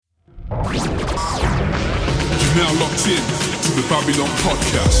You're now locked in to the Babylon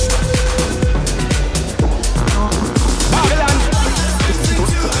Podcast. Babylon.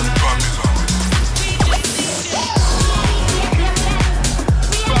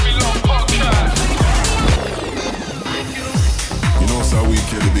 Babylon Podcast. You know it's how we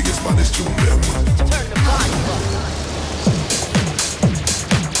kill the biggest baddest tune them.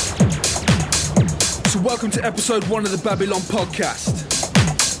 So welcome to episode 1 of the Babylon Podcast.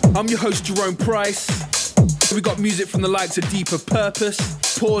 I'm your host Jerome Price. We got music from the likes of Deeper Purpose,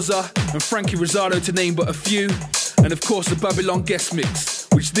 Pausa and Frankie Rosado to name but a few. And of course the Babylon guest mix,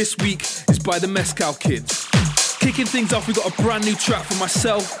 which this week is by the Mezcal Kids. Kicking things off, we got a brand new track for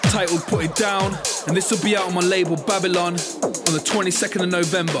myself titled Put It Down, and this will be out on my label Babylon on the 22nd of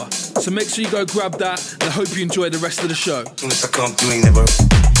November. So make sure you go grab that, and I hope you enjoy the rest of the show. Soon as I come through, ain't never.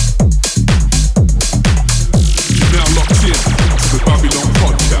 You're now locked in to the Babylon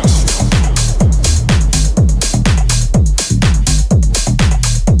Podcast.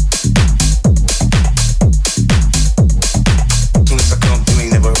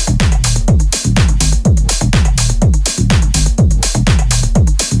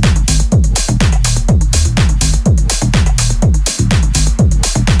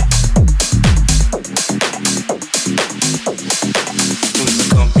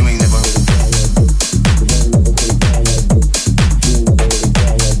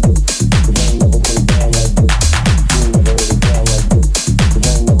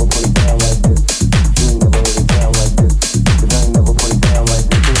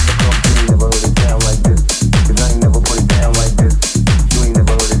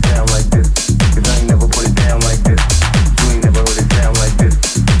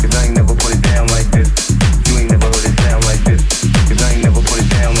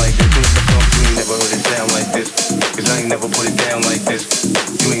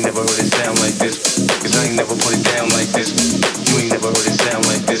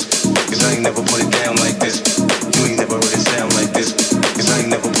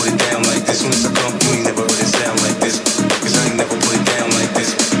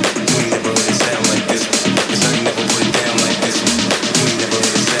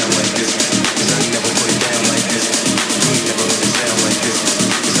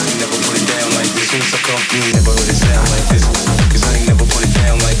 Cause I ain't never put it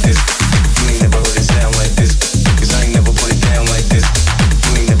down like this. You ain't never heard it sound like this. Cause I ain't never put it down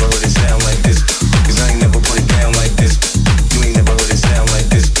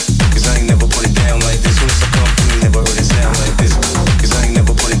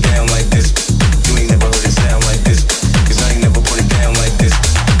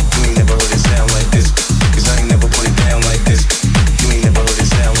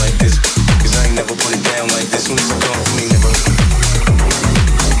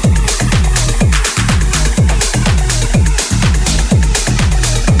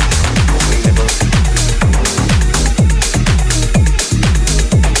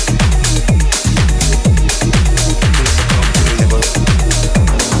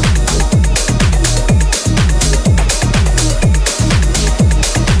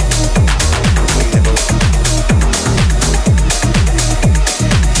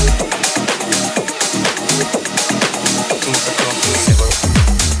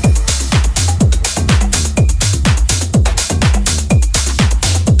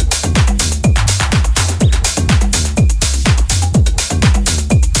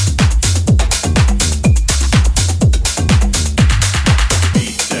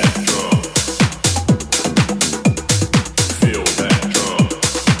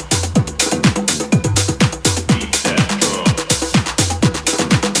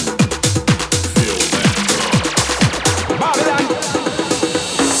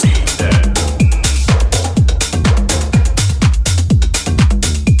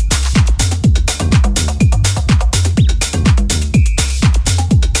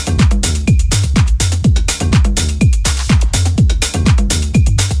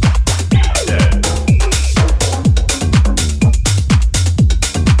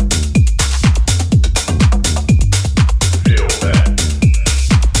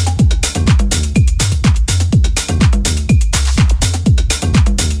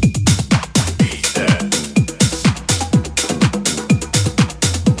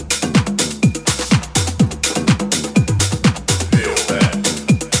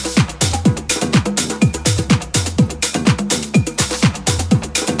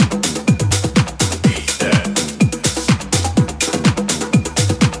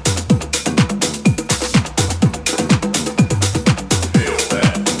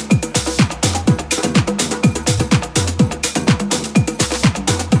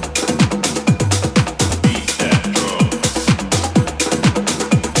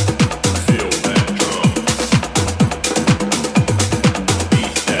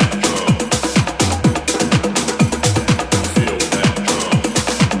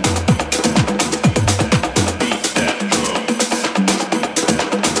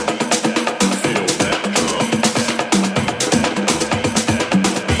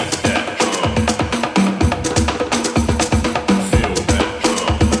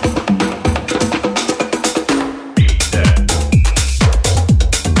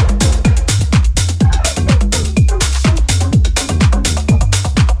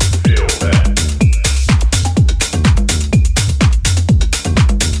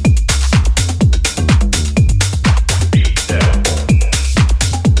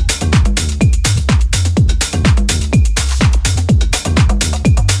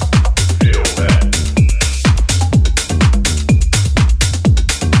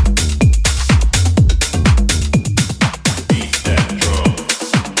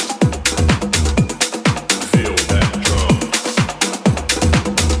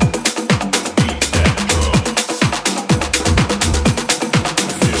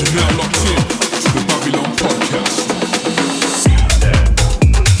now locked in to the Babylon Podcast.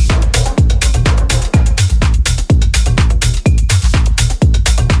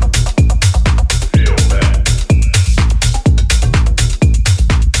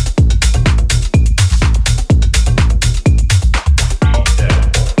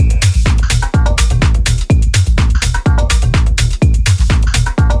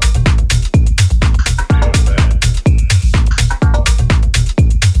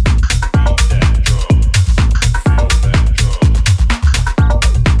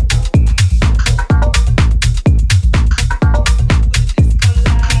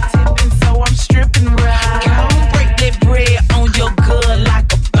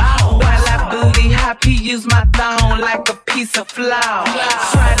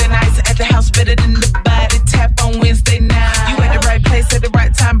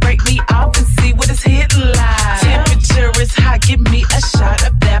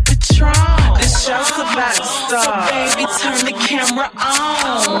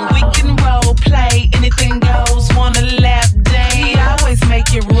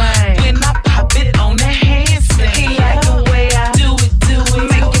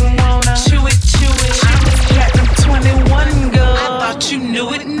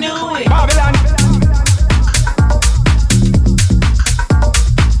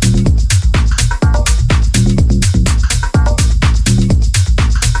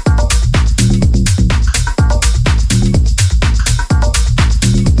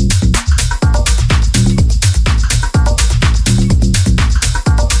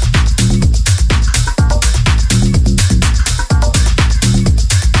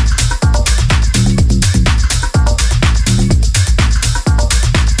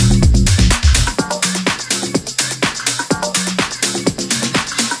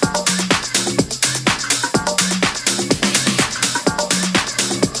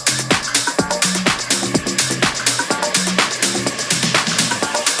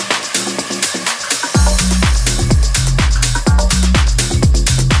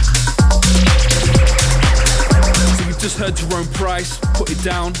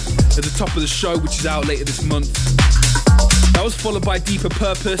 At the top of the show, which is out later this month. That was followed by Deeper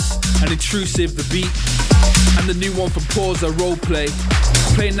Purpose and Intrusive, The Beat, and the new one from Porza, Roleplay.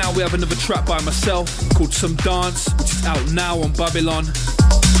 Playing now, we have another track by myself called Some Dance, which is out now on Babylon.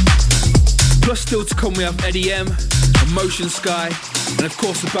 Plus still to come, we have Eddie M, and Motion Sky, and of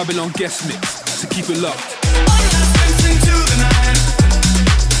course the Babylon guest mix, so keep it locked.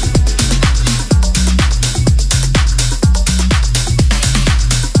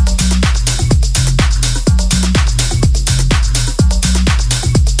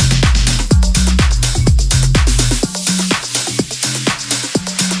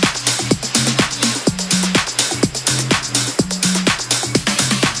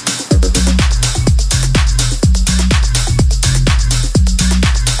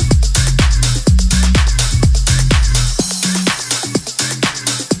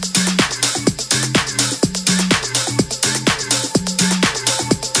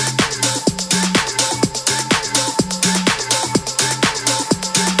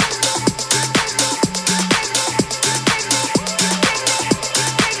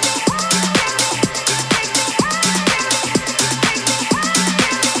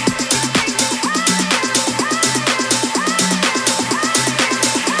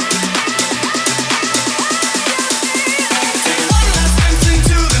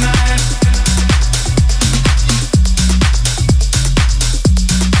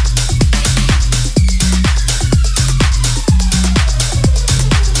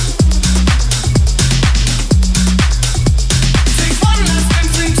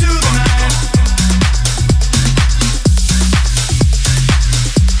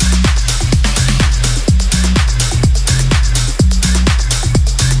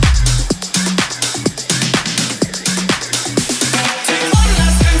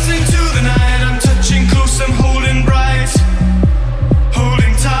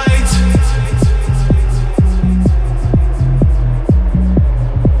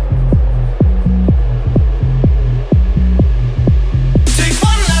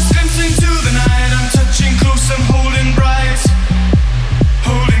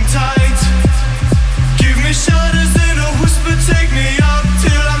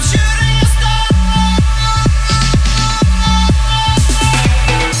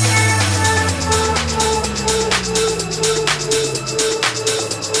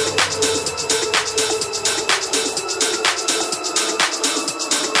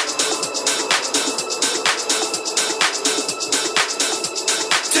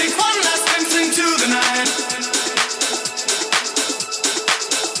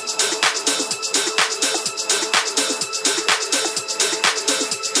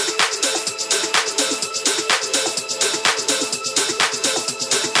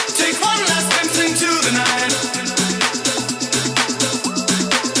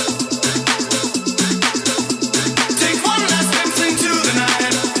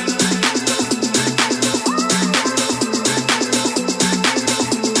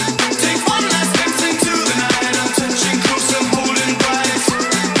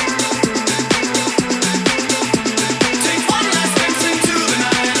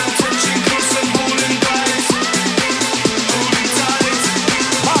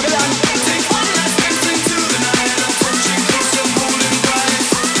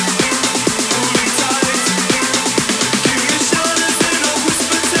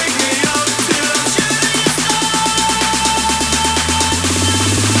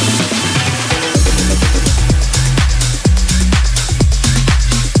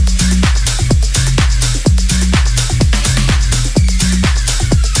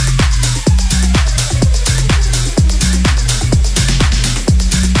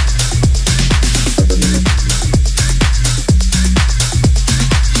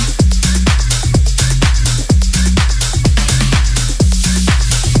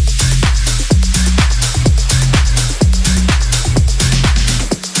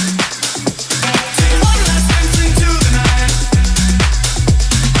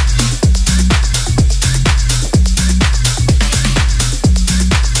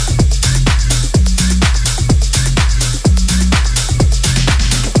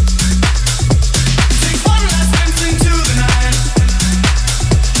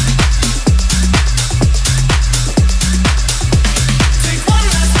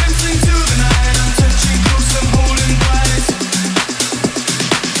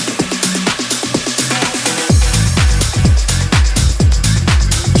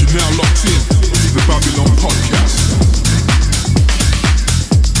 now locked in to the Babylon Podcast.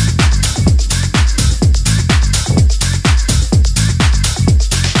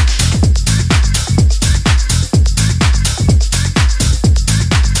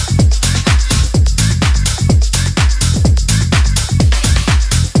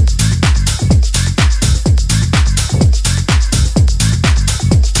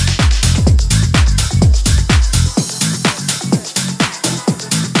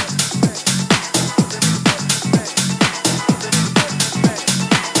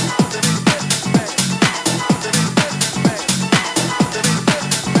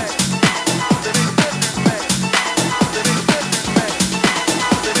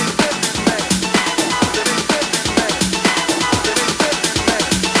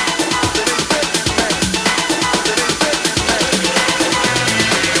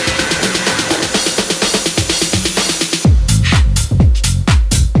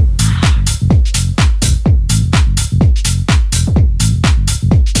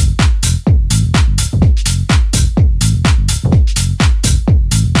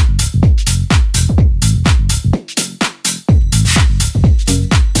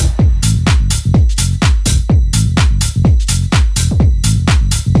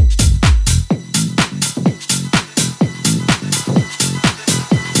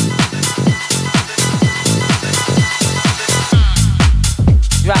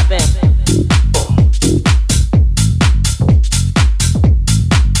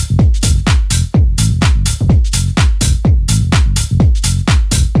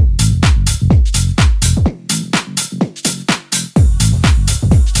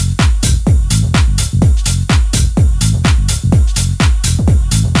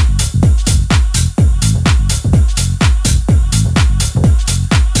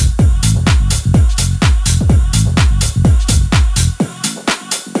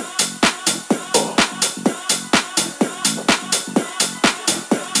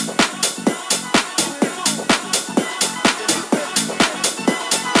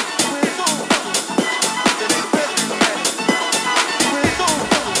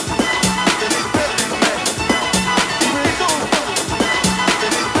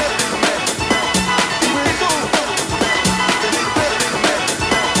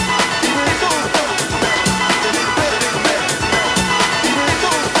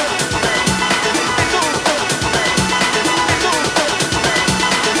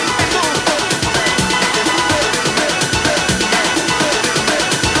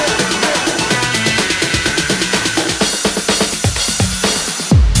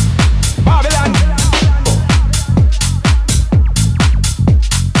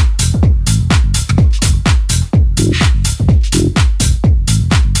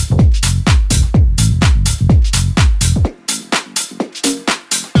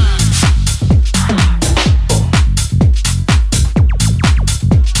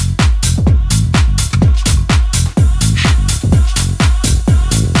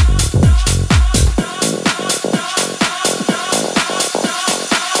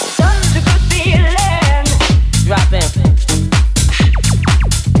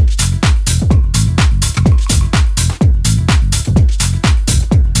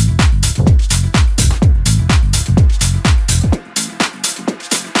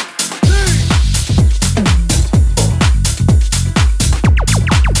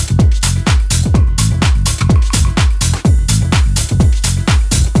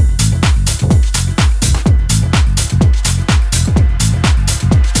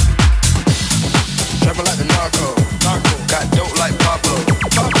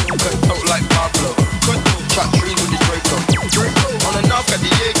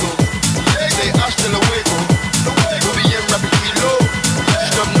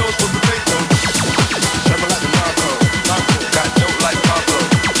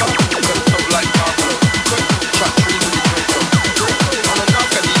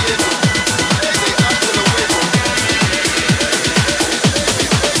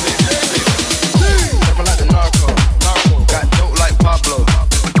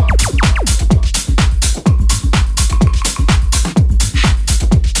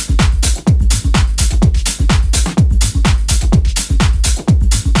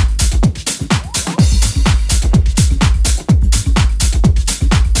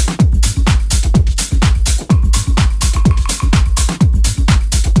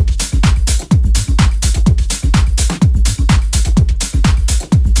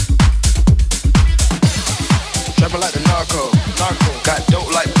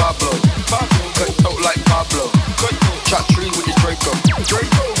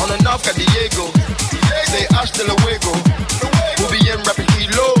 North San Diego. Say hasta luego. We'll be in rapping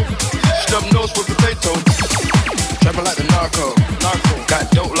kilo.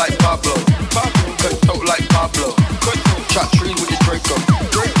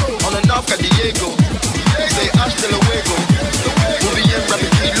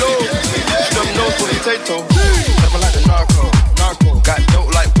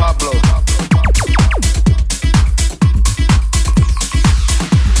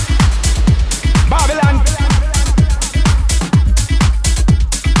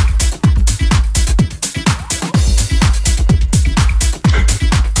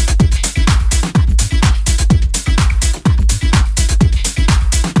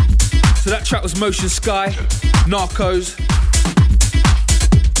 Motion Sky, Narcos,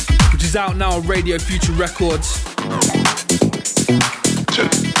 which is out now on Radio Future Records.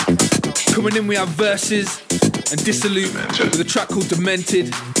 Coming in we have Verses and Dissolute with a track called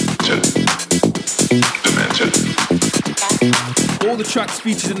Demented. All the tracks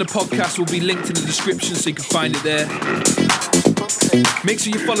featured in the podcast will be linked in the description so you can find it there. Make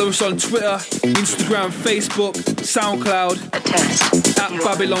sure you follow us on Twitter, Instagram, Facebook, SoundCloud, at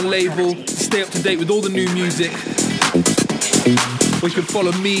Babylon Label to stay up to date with all the new music. Or you can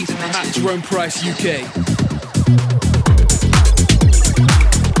follow me at Jerome Price UK.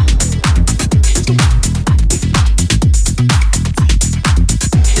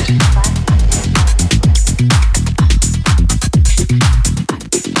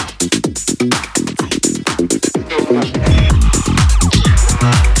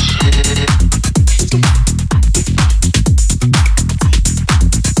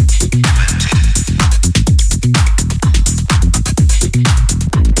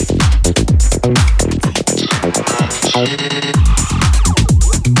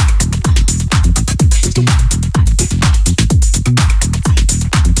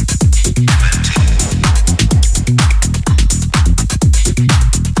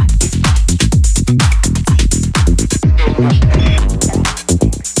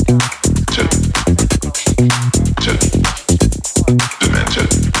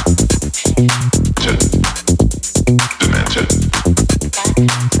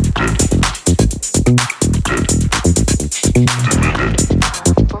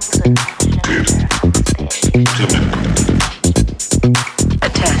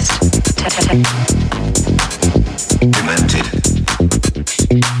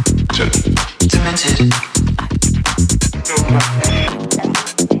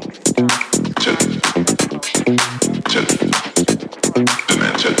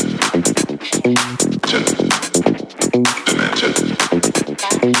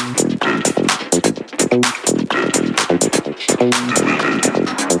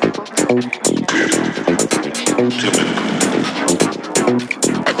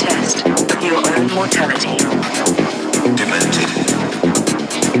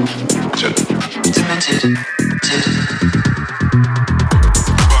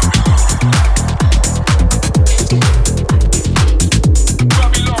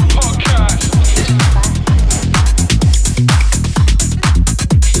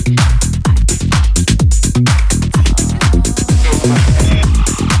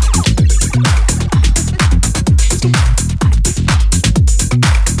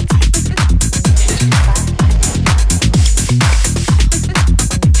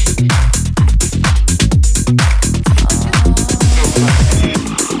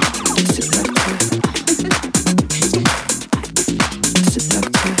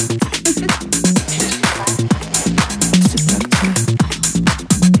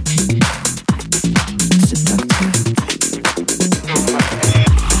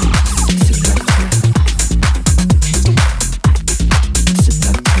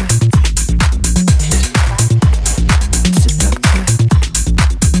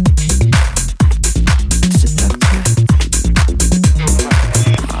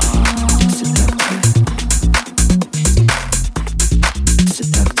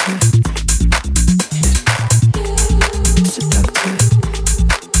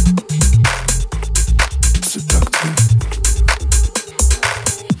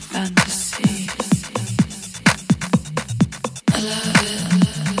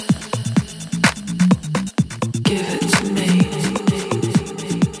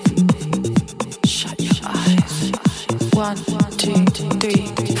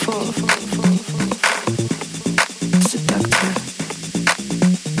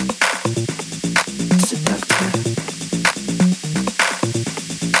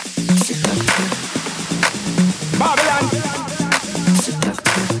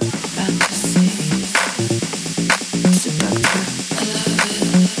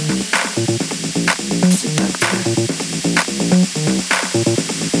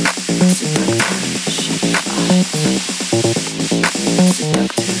 Seductive.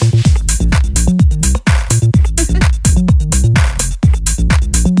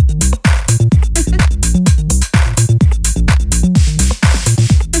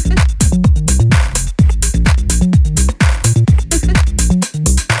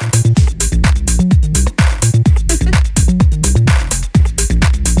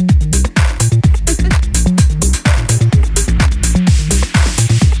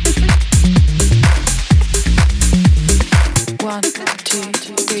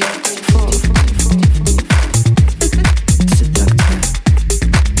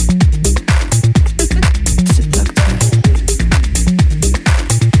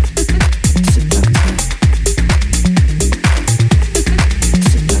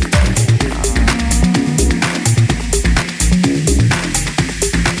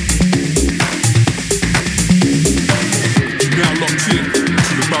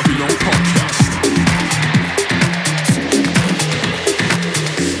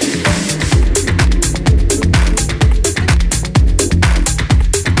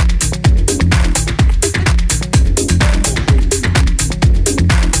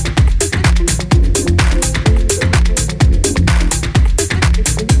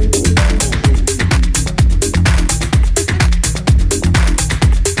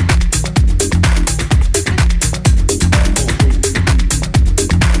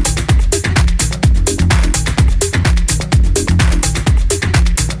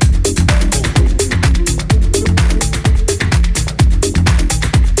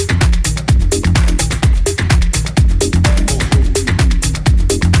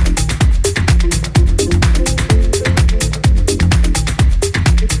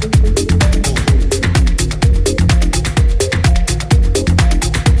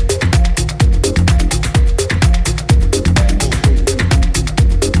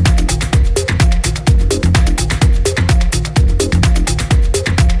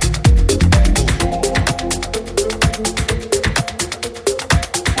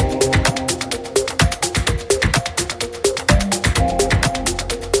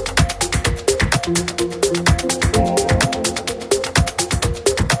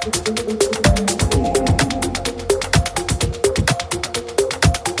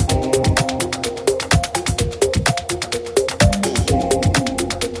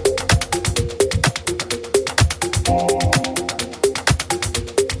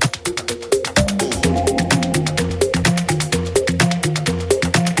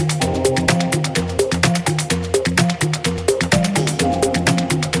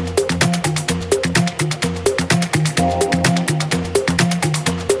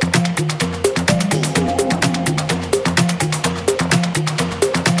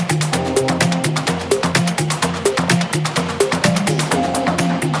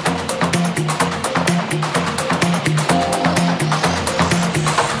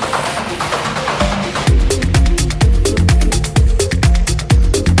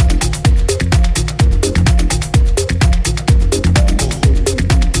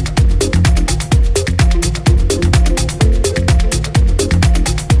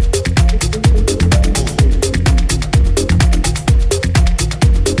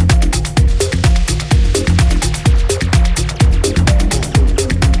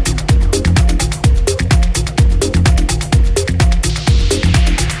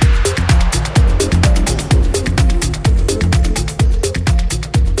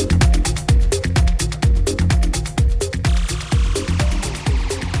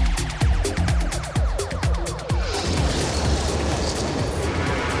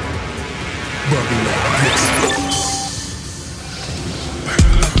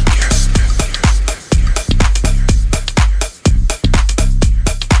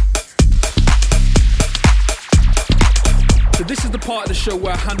 This is the part of the show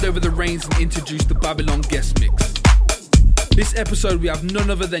where I hand over the reins and introduce the Babylon guest mix. This episode we have none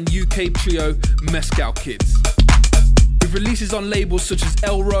other than UK trio Mescal Kids. With releases on labels such as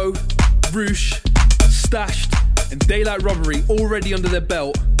Elro, Roosh, Stashed and Daylight Robbery already under their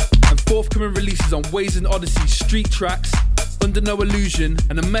belt, and forthcoming releases on Ways and Odyssey Street Tracks, Under No Illusion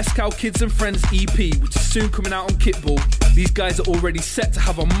and a Mescal Kids and Friends EP which is soon coming out on Kitball, these guys are already set to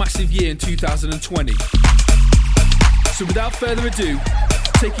have a massive year in 2020. So without further ado,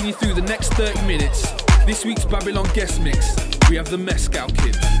 taking you through the next 30 minutes, this week's Babylon guest mix, we have the Mescal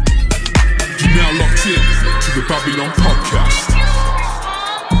Kids. You're now locked in to the Babylon Podcast.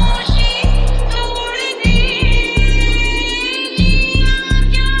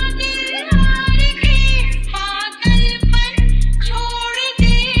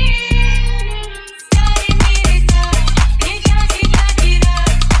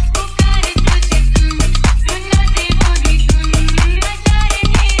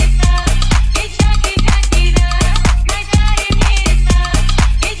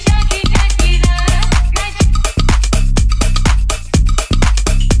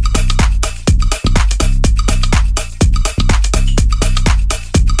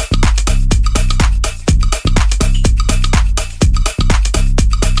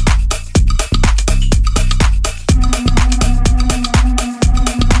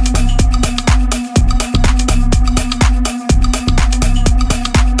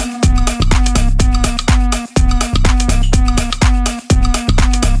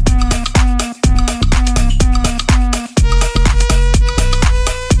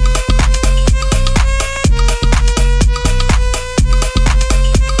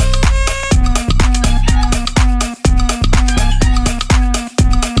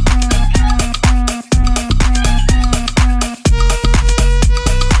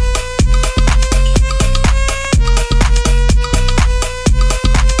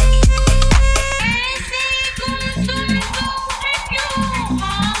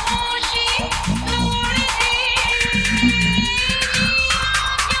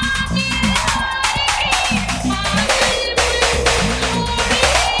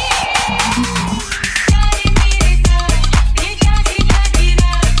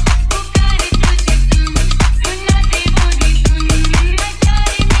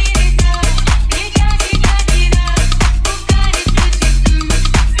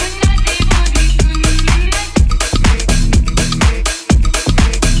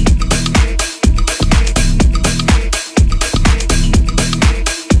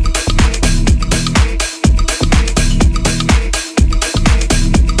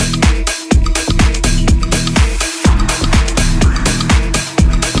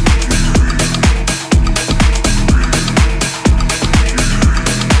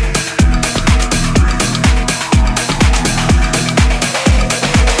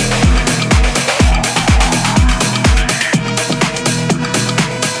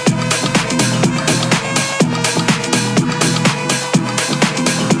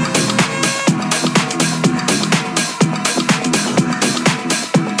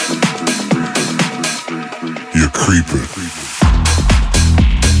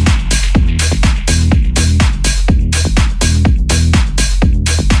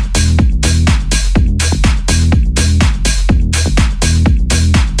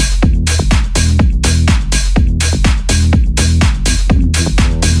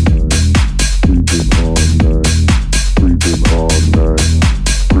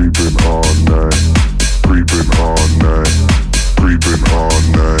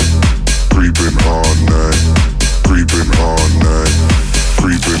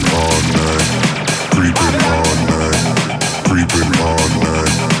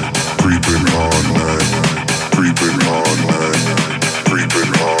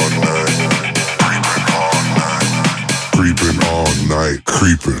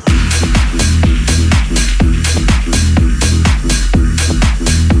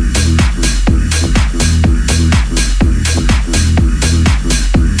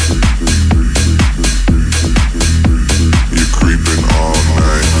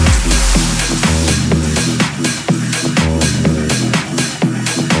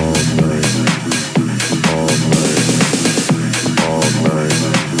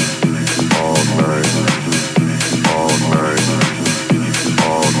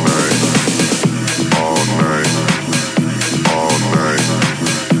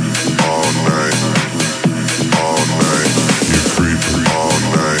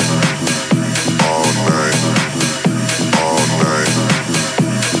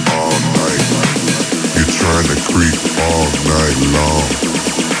 long,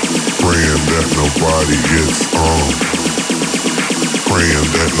 praying that nobody gets on. praying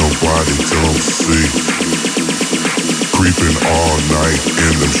that nobody don't see. Creeping all night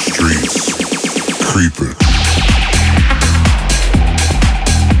in them streets, creeping.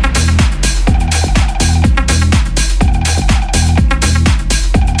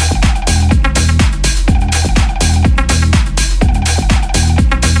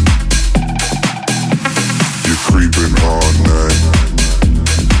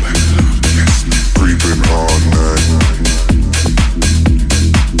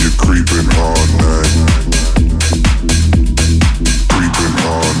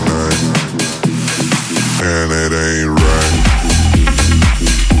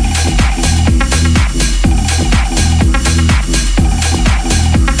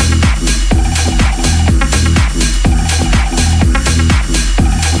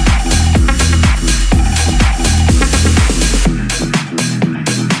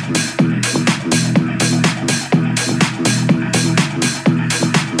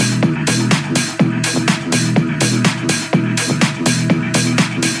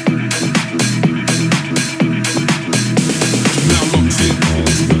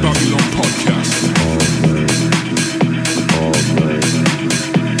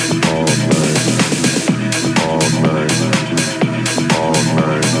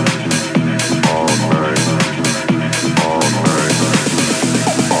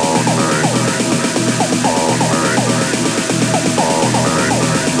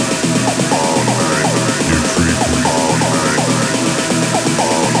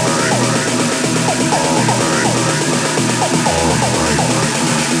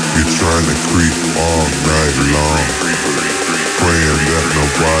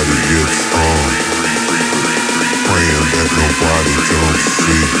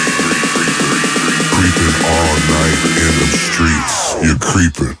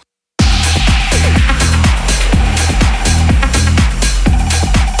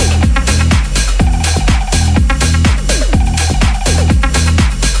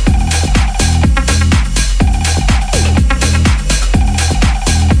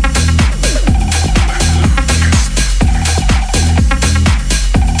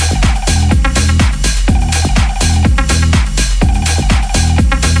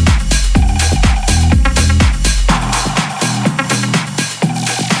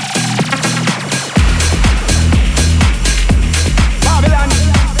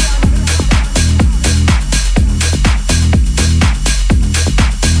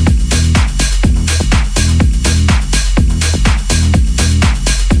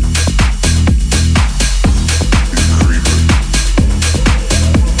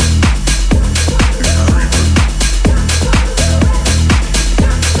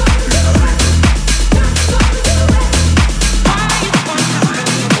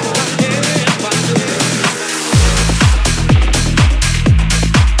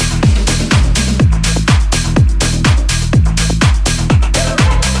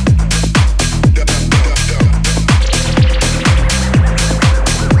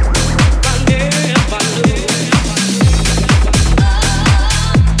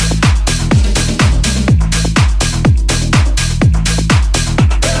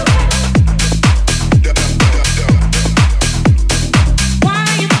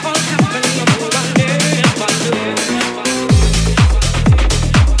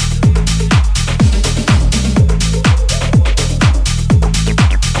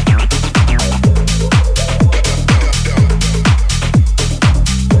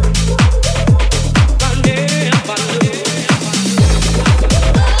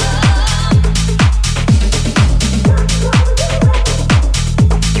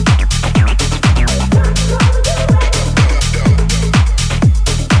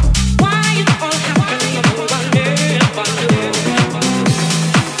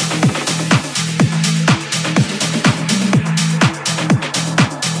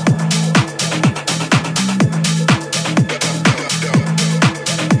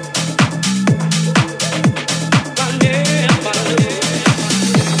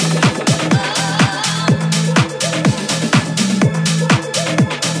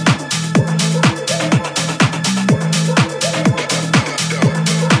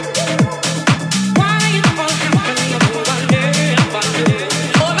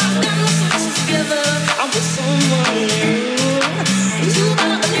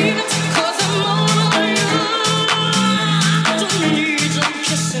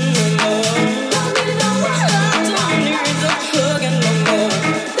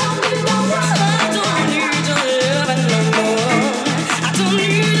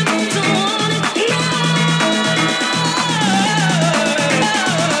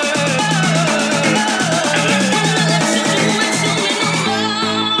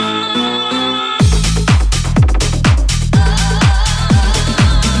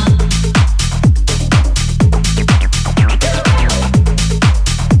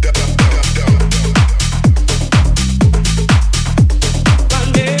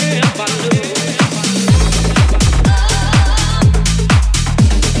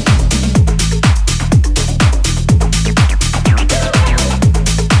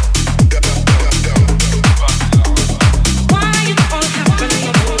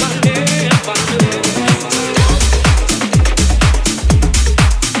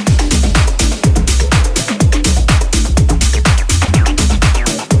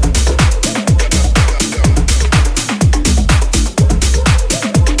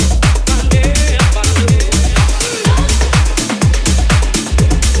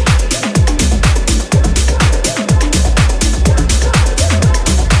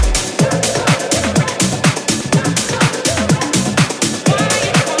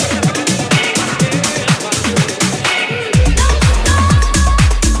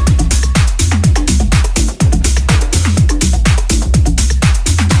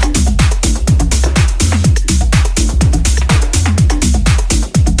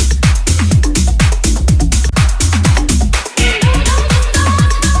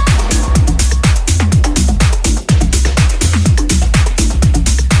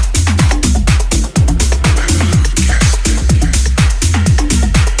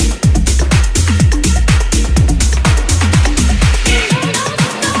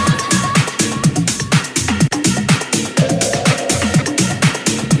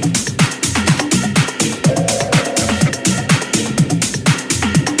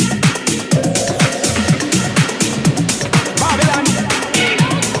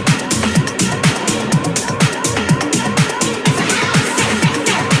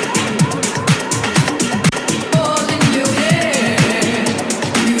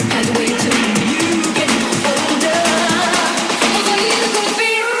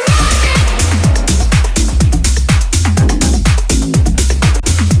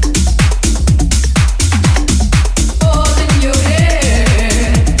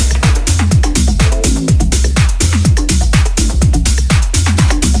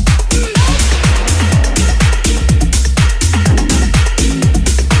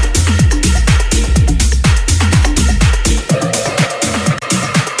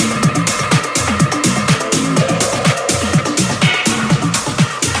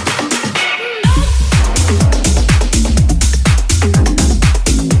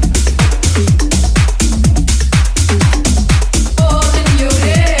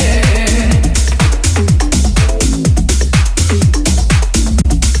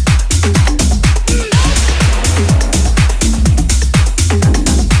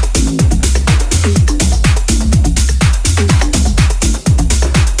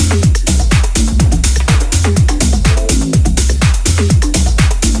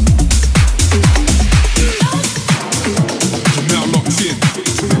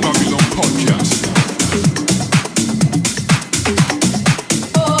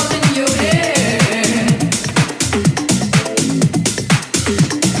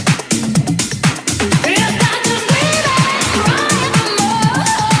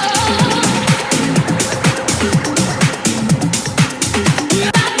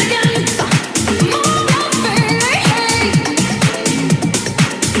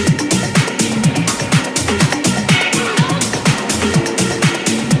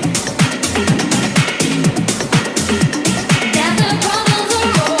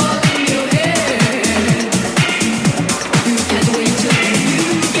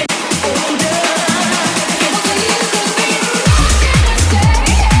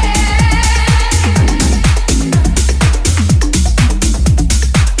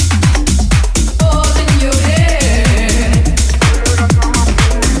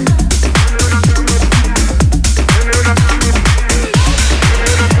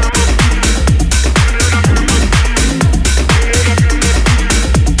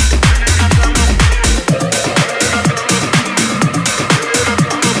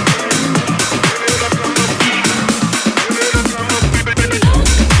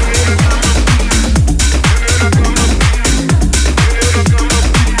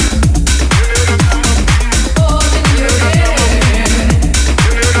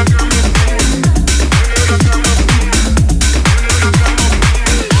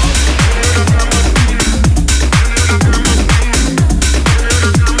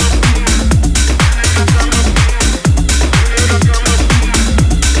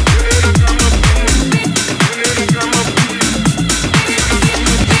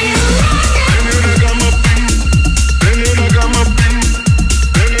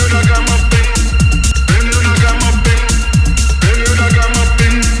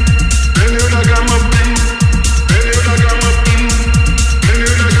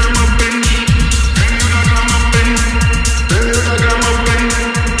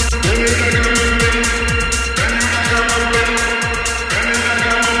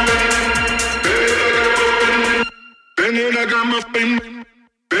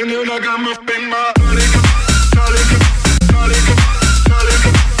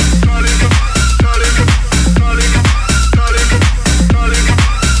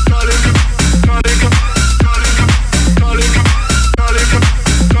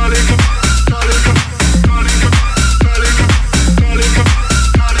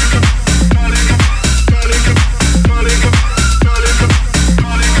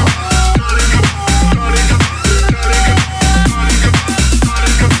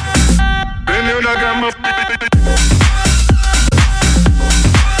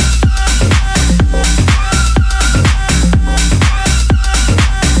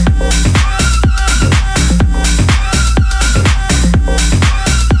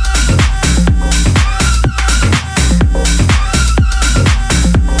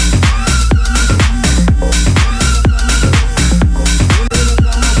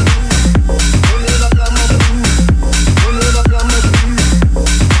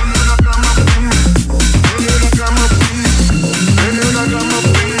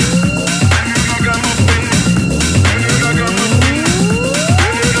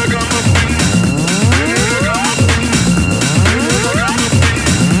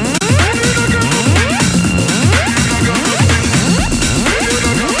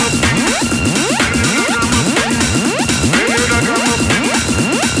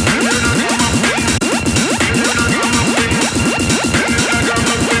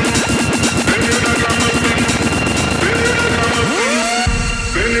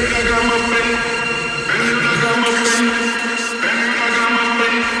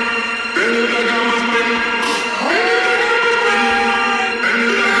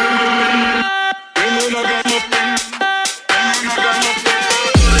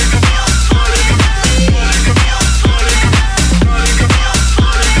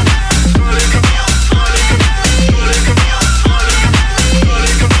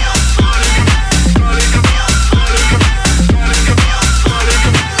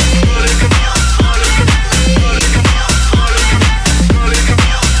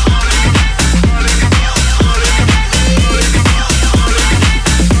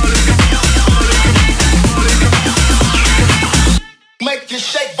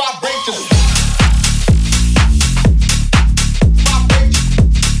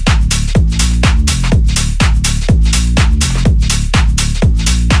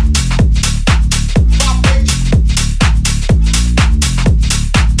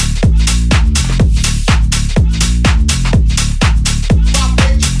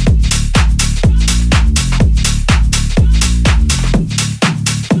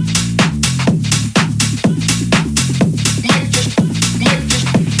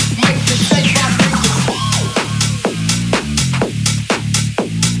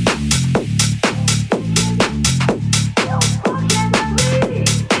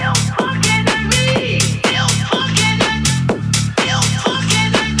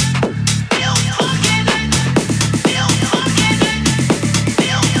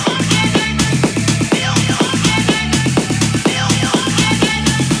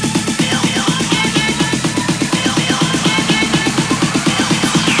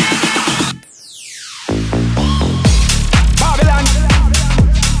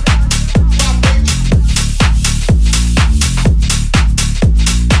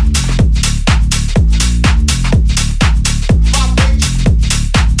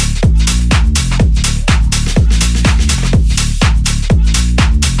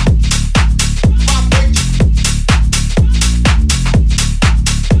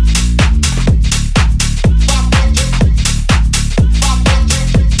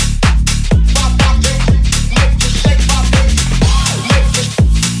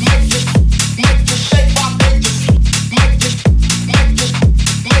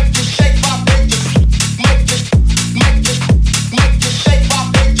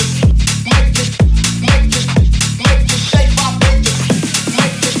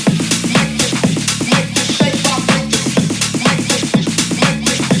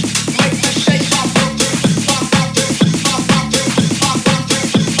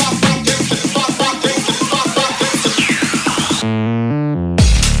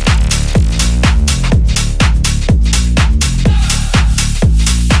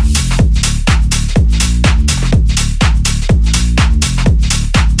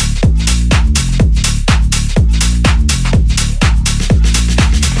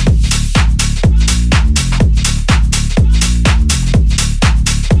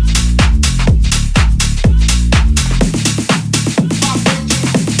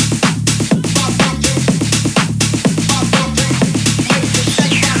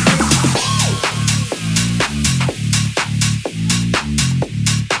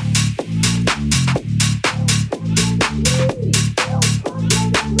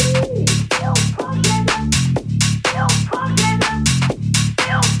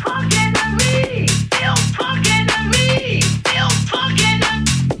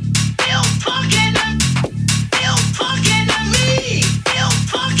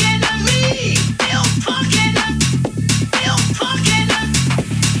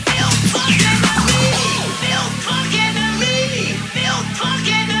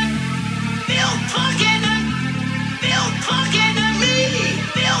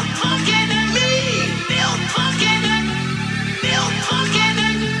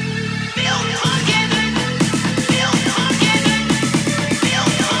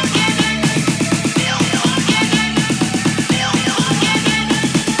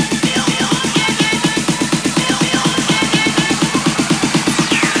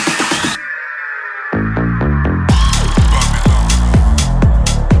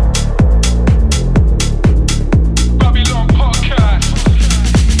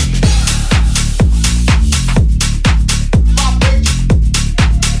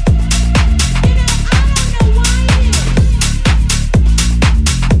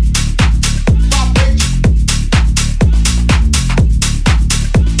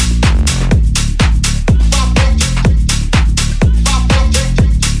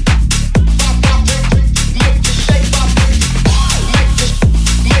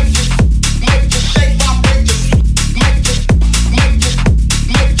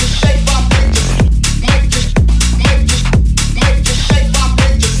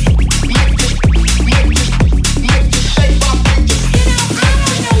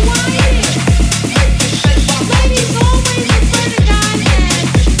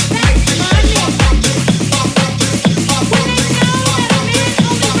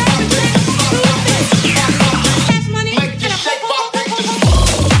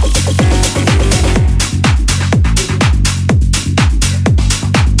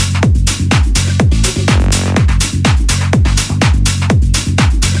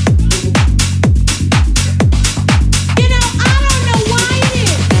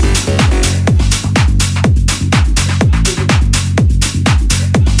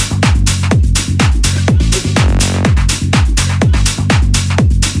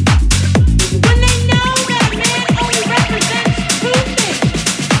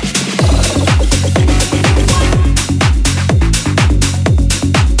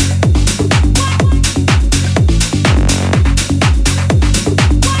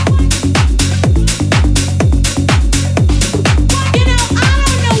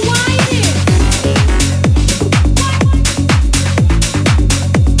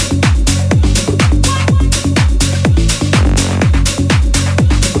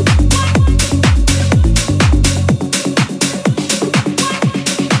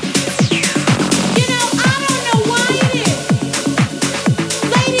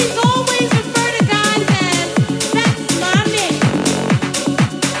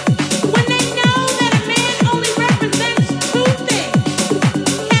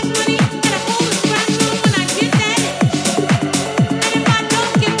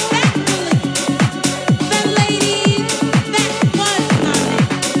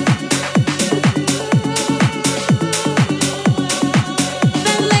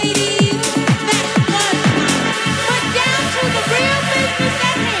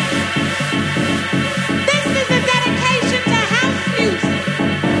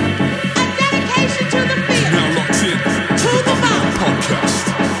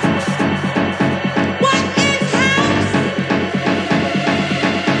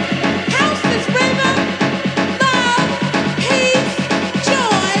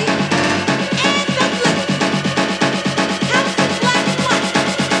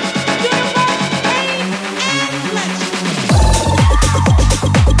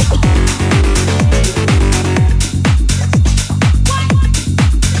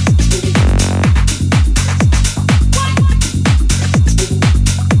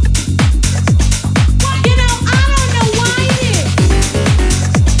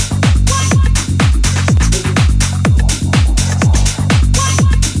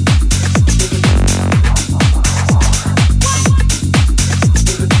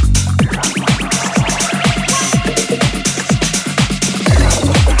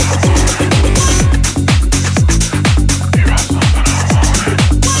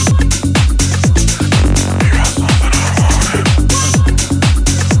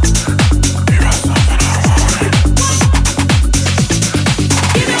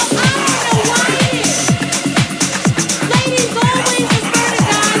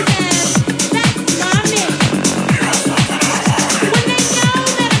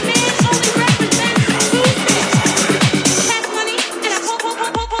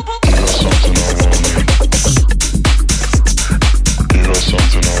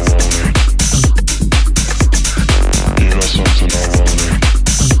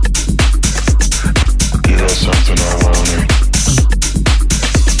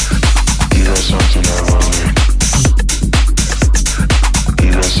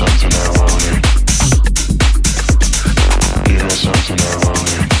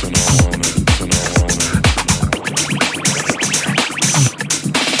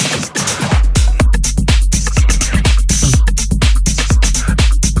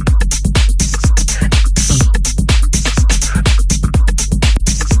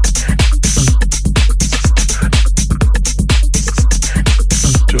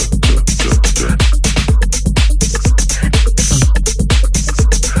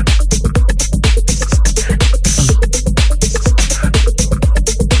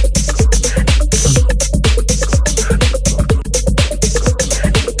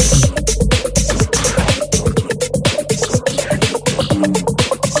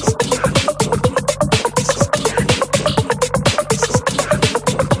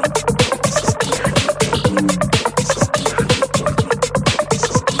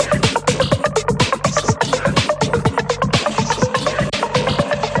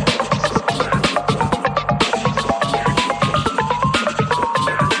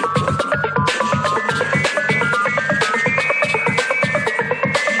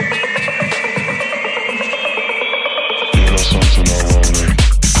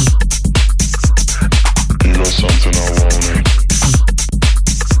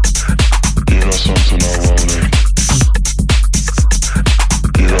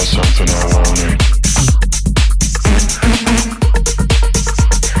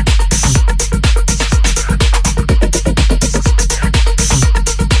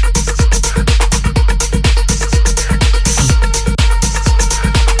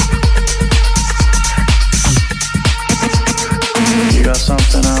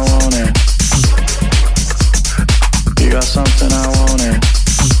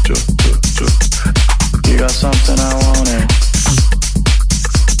 something I want it.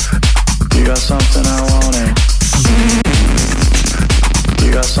 You got something I want it.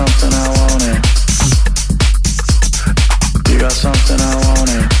 You got something I want it. You got something I want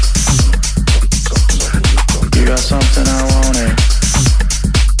it. You got something I want it.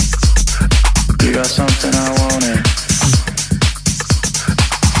 You got something I want it.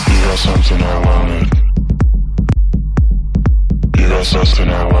 You got something I want it. You got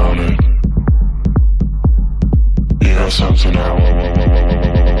something I want it. You got something I want it.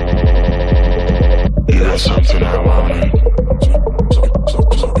 You got something I want it.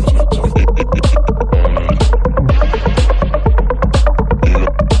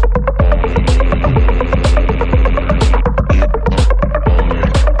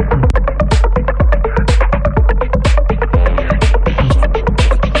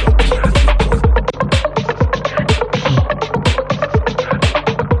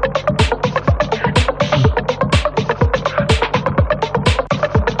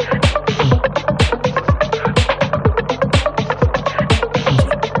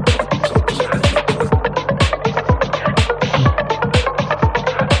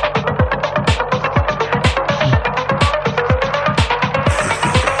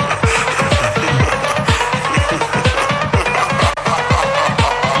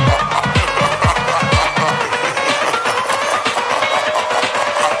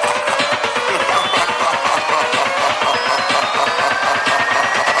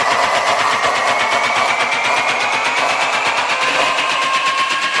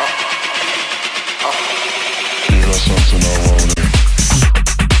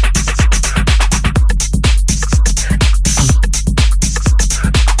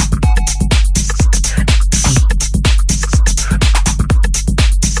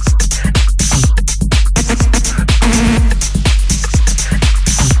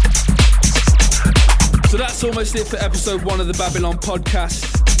 Almost it for episode 1 of the Babylon podcast,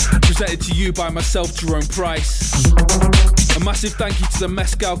 presented to you by myself, Jerome Price. A massive thank you to the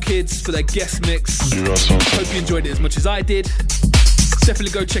Mescal Kids for their guest mix. Hope you enjoyed it as much as I did. Definitely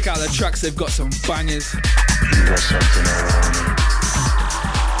go check out their tracks, they've got some bangers.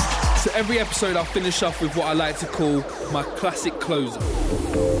 So every episode I'll finish off with what I like to call my classic closer.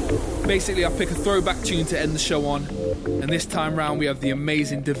 Basically I pick a throwback tune to end the show on, and this time round we have the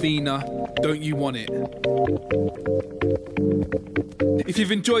amazing Davina, Don't You Want It. If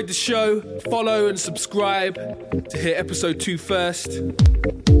you've enjoyed the show, follow and subscribe to hear episode 2 first.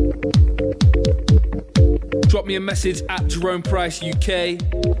 Drop me a message at Jerome Price UK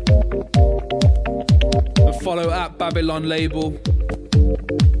and follow at Babylon Label.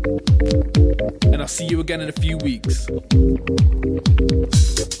 And I'll see you again in a few weeks.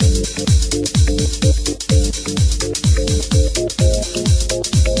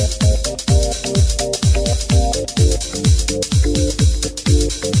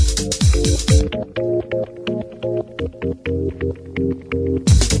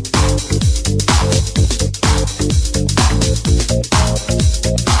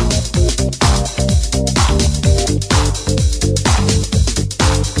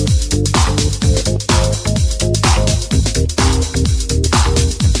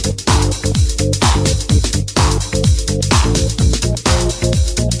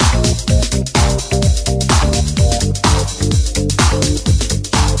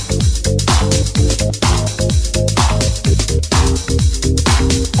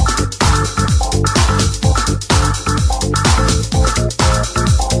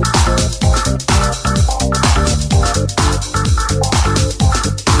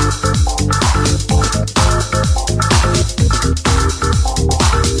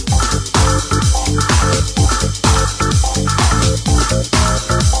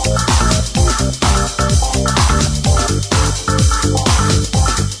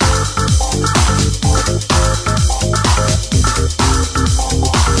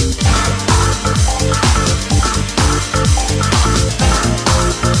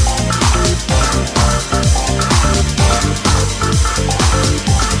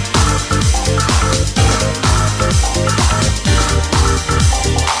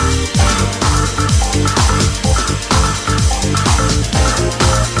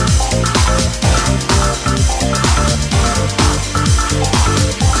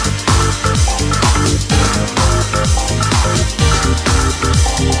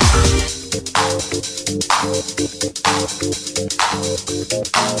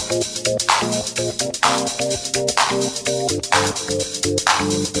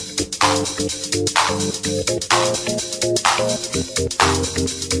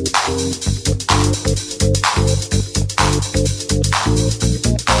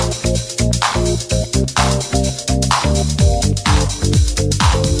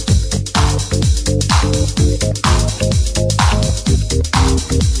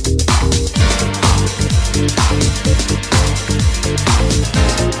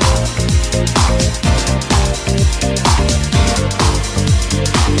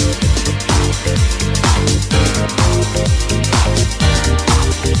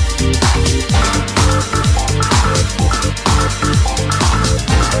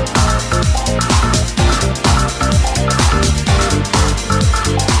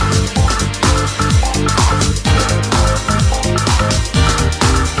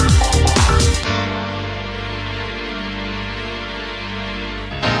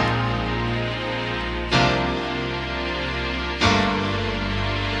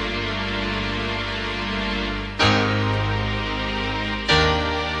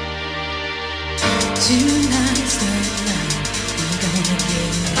 Tonight's the night we're gonna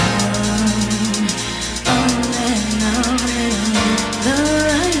get on and on and on. The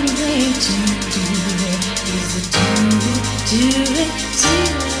right way to do it is to do it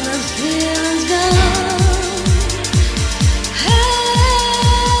till the feeling's gone.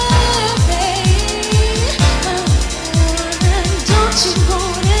 Hey, babe, don't you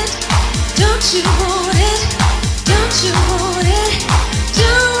want it? Don't you want it? Don't you want it?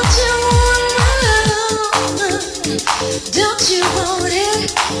 Don't you want it? Don't you want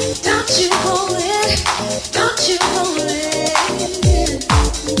it? Don't you want it? Don't you want it?